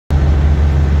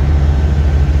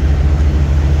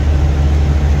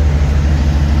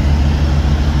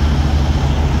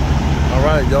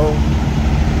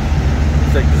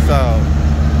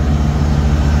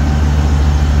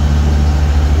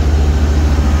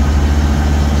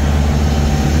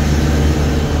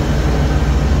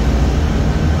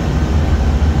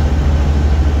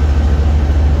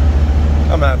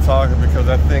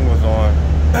that thing was on.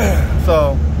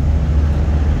 So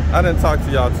I didn't talk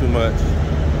to y'all too much,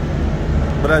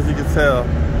 but as you can tell,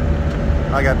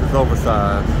 I got this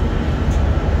oversized.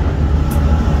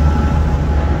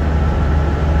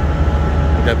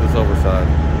 I got this oversized.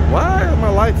 Why are my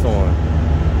lights on?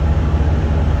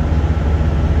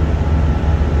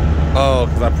 Oh,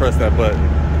 because I pressed that button.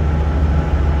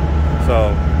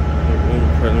 So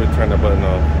let me turn that button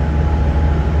off.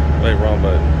 Wait, wrong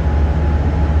button.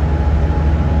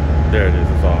 There it is,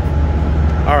 it's off.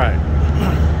 All right.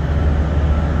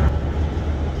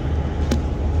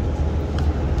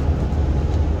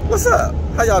 What's up?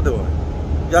 How y'all doing?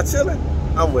 Y'all chilling?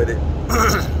 I'm with it.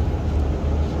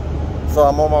 So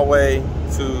I'm on my way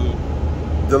to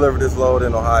deliver this load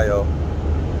in Ohio.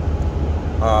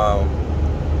 I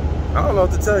don't know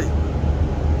what to tell you.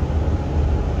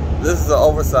 This is an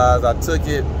oversized. I took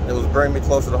it. It was bringing me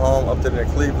closer to home, up there in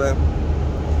Cleveland.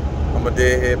 I'm a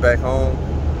deadhead back home.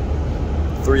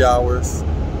 3 hours.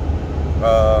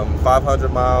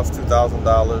 500 miles,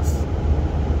 $2,000.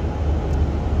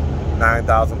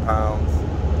 9,000 pounds.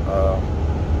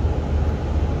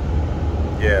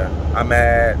 Yeah, I'm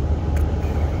at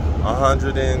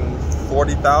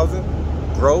 140,000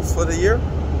 gross for the year.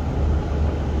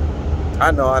 I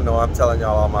know, I'm telling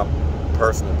y'all all my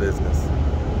personal business.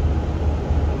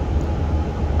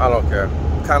 I don't care.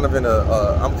 I'm kind of in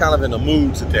a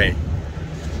mood today.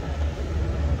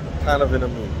 Kind of in a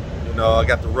mood. You know, I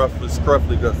got the roughly,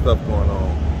 scruffly good stuff going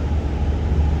on.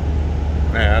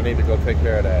 Man, I need to go take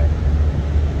care of that.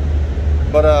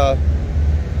 But I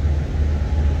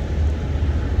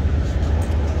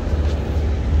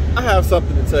have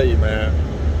something to tell you, man.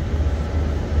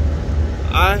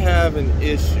 I have an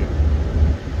issue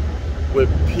with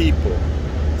people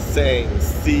saying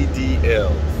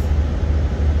CDLs.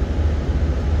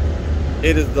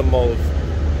 It is the most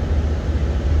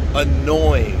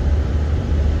annoying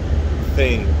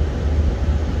thing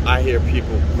I hear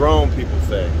people, grown people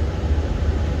say.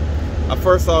 I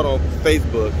first saw it on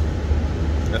Facebook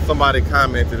and somebody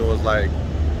commented and was like,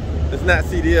 it's not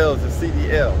CDLs, it's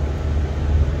CDL.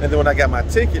 And then when I got my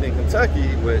ticket in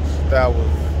Kentucky, which that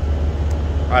was,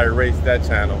 I erased that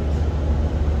channel.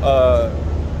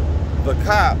 The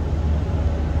cop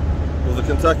was a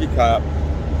Kentucky cop,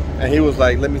 and he was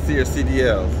like, let me see your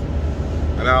CDLs.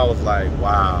 And I was like,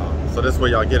 wow, so this is where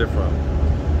y'all get it from.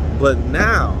 But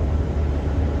now,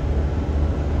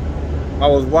 I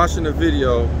was watching a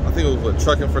video, I think it was with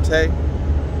Trucking for Tay,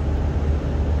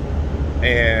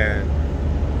 and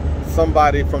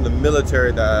somebody from the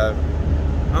military that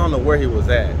I don't know where he was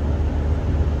at.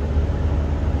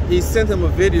 He sent him a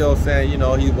video saying, you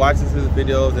know, he watches his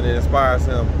videos and it inspires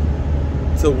him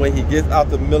to when he gets out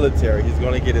the military, he's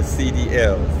gonna get his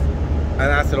CDLs.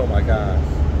 And I said, oh my gosh,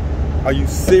 are you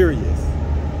serious?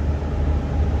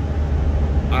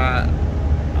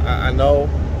 I know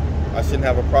I shouldn't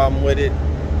have a problem with it.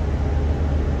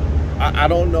 I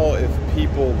don't know if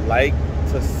people like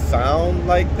to sound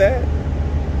like that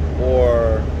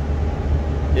or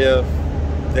if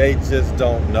they just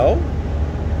don't know.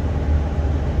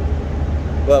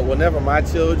 But whenever my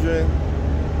children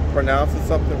pronounce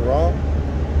something wrong,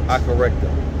 I correct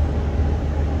them.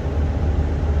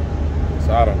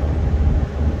 So I don't know.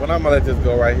 But I'm gonna let this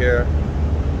go right here.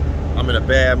 I'm in a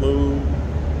bad mood.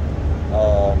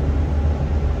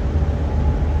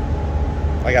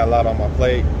 I got a lot on my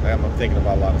plate. I'm thinking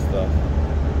about a lot of stuff.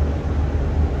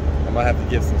 I'm gonna have to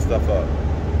give some stuff up.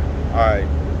 All right,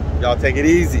 y'all take it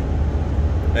easy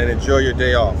and enjoy your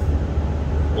day off.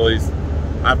 Please.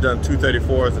 I've done 2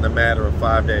 34s in a matter of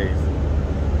 5 days.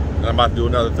 And I'm about to do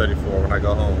another 34 when I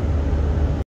go home.